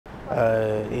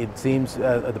It seems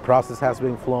the process has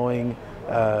been flowing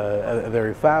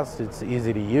very fast. It's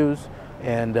easy to use,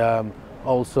 and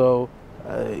also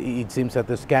it seems that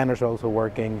the scanners are also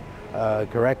working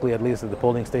correctly, at least at the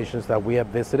polling stations that we have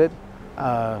visited.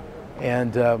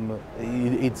 And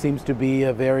it seems to be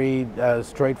a very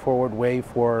straightforward way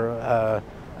for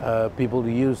people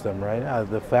to use them, right?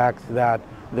 The fact that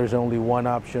there's only one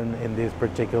option in this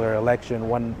particular election,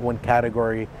 one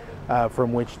category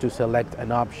from which to select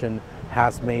an option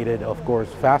has made it, of course,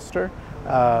 faster.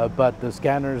 But the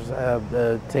scanners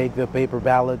take the paper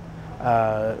ballot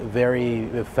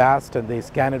very fast, and they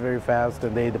scan it very fast,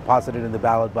 and they deposit it in the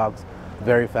ballot box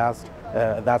very fast.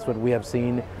 That's what we have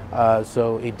seen.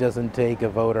 So it doesn't take a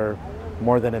voter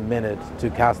more than a minute to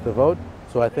cast the vote.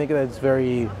 So I think it's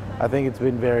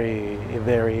been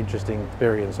very interesting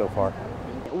experience so far.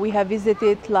 We have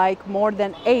visited like more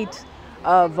than 8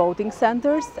 voting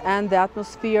centers, and the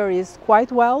atmosphere is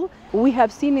quite well. We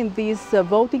have seen in these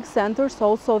voting centers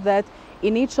also that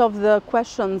in each of the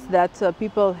questions that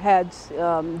people had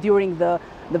during the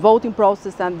voting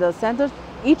process and the centers,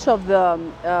 each of the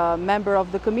member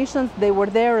of the commissions, they were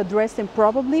there addressing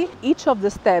probably each of the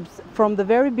steps from the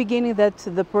very beginning that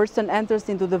the person enters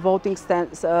into the voting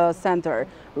center,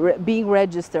 being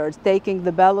registered, taking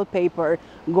the ballot paper,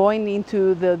 going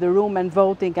into the room and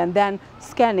voting, and then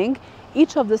scanning.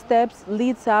 Each of the steps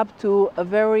leads up to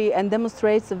and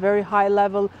demonstrates a very high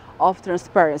level of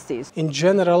transparency. In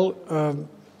general,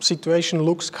 situation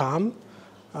looks calm.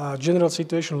 General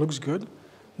situation looks good.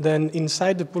 Then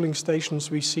inside the polling stations,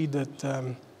 we see that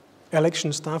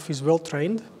election staff is well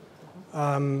trained.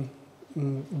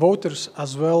 Voters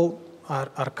as well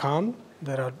are calm.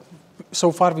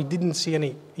 So far, we didn't see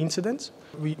any incidents.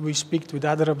 We speak with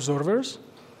other observers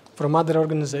from other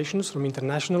organizations, from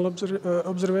international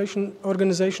observation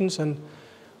organizations, and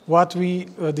what we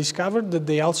discovered that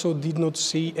they also did not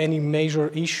see any major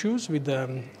issues with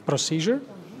the procedure.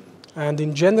 And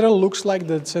in general, looks like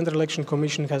the Central Election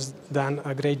Commission has done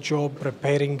a great job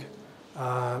preparing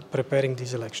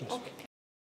these elections.